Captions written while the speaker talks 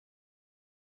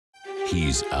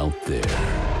He's out there.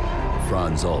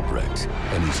 Franz Albrecht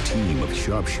and his team of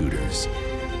sharpshooters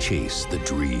chase the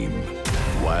dream.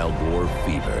 Wild Boar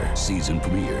Fever season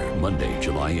premiere Monday,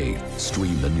 July 8th.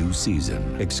 Stream the new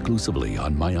season exclusively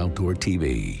on My Outdoor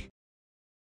TV.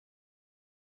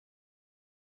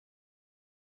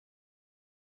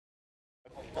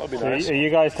 So are you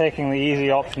guys taking the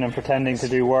easy option and pretending to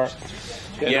do work?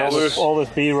 Yes. All this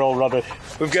B-roll rubbish.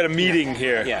 We've got a meeting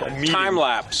here. Yeah. A meeting Time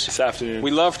lapse this afternoon. We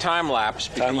love time lapse.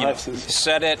 Time lapses.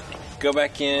 Set it, go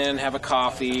back in, have a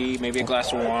coffee, maybe a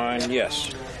glass of wine. Yes.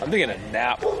 I'm thinking a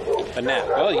nap. A nap.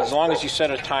 Well, as long as you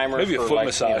set a timer Maybe for a foot like,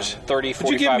 massage. 30, 45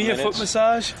 Would you give me minutes. a foot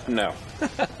massage? No. I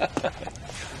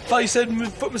thought you said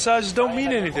foot massages don't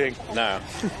mean anything. No.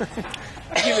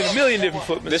 I've given a million different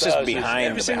foot massages. This is behind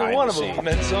Every the single behind one the of them scene.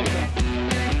 meant something.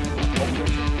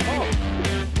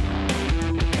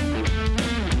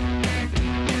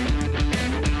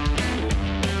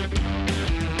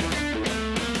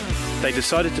 They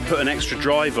decided to put an extra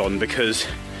drive on because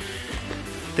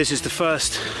this is the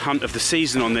first hunt of the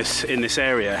season on in this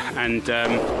area, and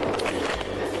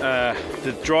the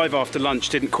drive after lunch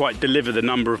didn't quite deliver the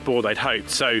number of boar they'd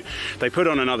hoped, so they put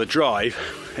on another drive.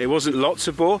 It wasn't lots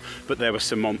of boar, but there were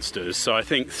some monsters. So I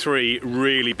think 3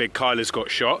 really big Kylers got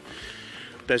shot.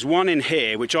 There's one in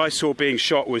here which I saw being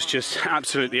shot, was just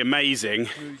absolutely amazing.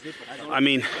 I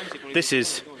mean, this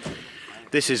is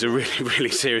a really, really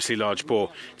seriously large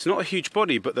boar. It's not a huge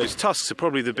body, but those tusks are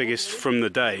probably the biggest from the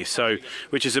day, so,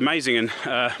 which is amazing. And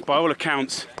by all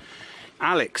accounts,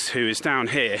 Alex, who is down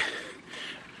here,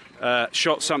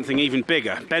 shot something even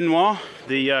bigger. Benoit,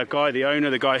 the guy, the owner,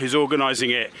 the guy who's organising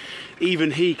it,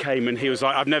 even he came and he was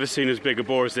like, I've never seen as big a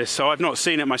boar as this. So I've not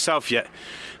seen it myself yet,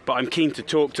 but I'm keen to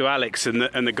talk to Alex and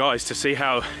the guys to see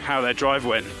how their drive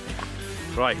went.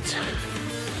 Right,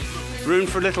 room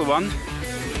for a little one.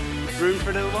 Room for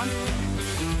a little one?